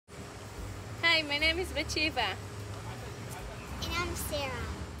Hi, my name is Bachiva. And I'm Sarah.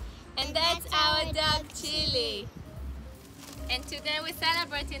 And that's our dog, Chili. And today we're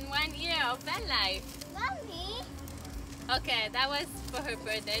celebrating 1 year of van life. Mommy. Okay, that was for her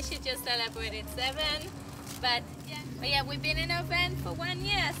birthday. She just celebrated 7. But yeah, we've been in a van for 1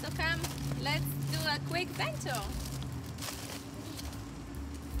 year. So come, let's do a quick van tour.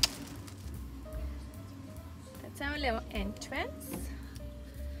 That's our little entrance.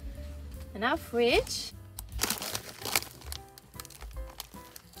 And our fridge.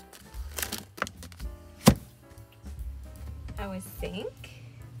 Our sink,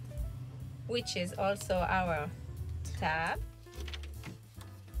 which is also our tap.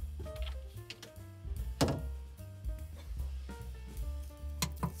 And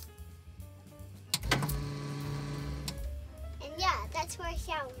yeah, that's for a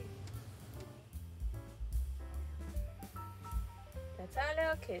shower. That's our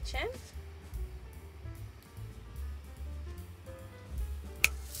little kitchen.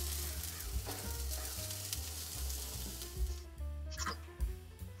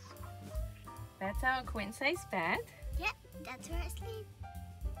 That's our queen size bed. Yeah, that's where I sleep.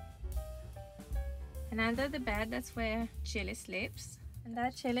 And under the bed, that's where Chili sleeps. And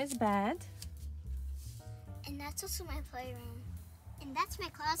that's Chili's bed. And that's also my playroom. And that's my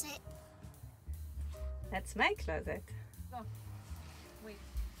closet. That's my closet. Oh, wait.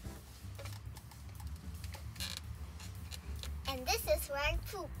 And this is where I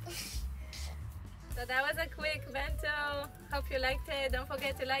poop. So that was a quick bento. Hope you liked it. Don't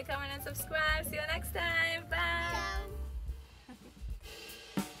forget to like, comment, and subscribe. See you next time. Bye. Ciao.